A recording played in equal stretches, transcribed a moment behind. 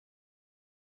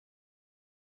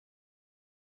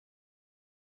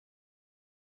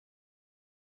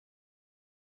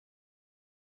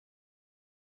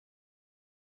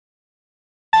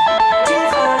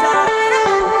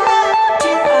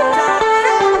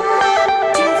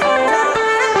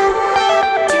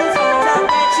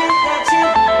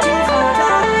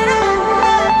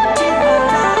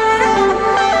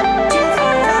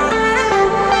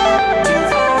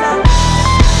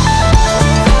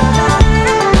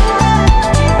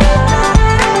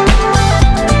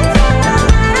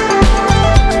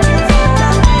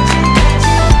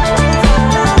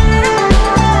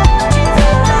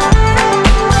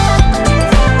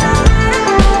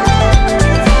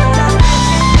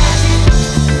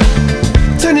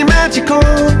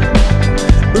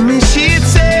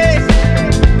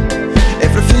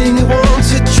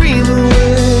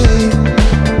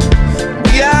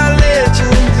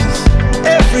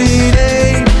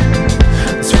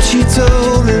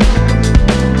told me,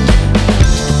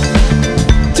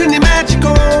 turn your magic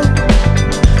on.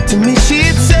 To me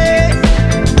she'd say,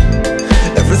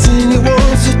 everything you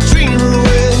want's a dream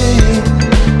away.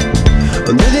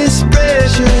 Under this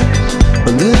pressure,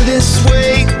 under this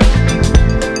weight,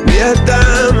 we are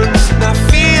diamonds, and I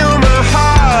feel my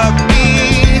heart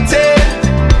beating.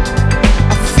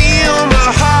 I feel my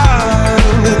heart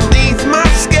underneath my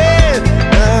skin.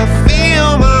 I feel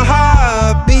my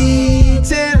heart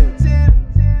beating.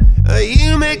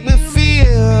 You make me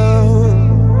feel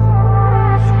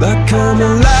like I'm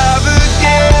alive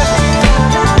again.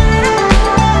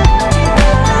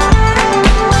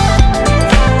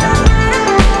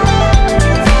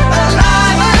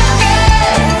 Alive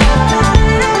again.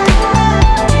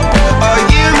 Oh,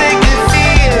 you make me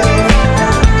feel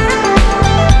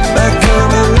like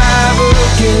I'm alive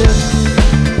again.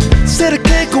 Said I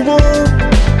can't go on,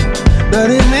 not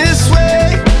in this way.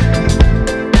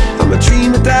 I'm a dream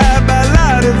that died by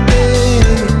light of day.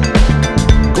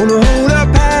 Gonna hold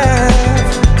up half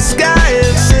the sky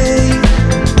and say,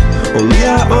 only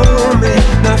I own me.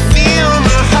 And I feel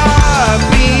my heart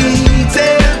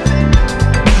beating.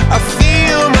 I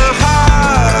feel my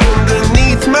heart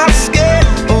underneath my skin.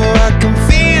 Oh, I can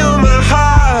feel my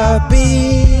heart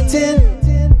beating.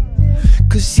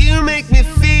 'Cause you make me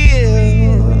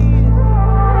feel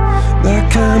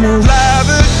like I'm alive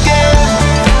again.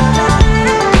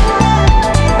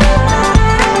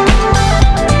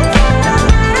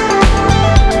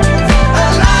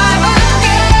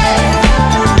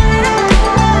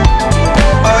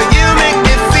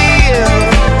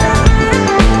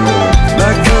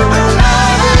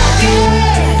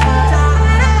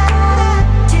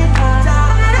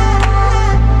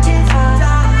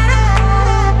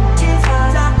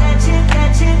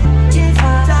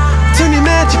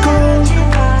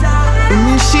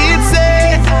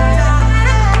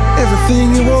 Everything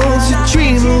you want's a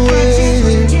dream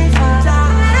away.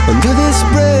 Under this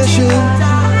pressure,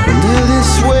 under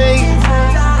this weight,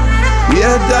 we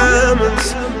are diamonds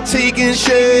taking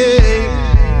shape.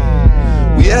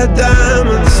 We are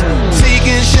diamonds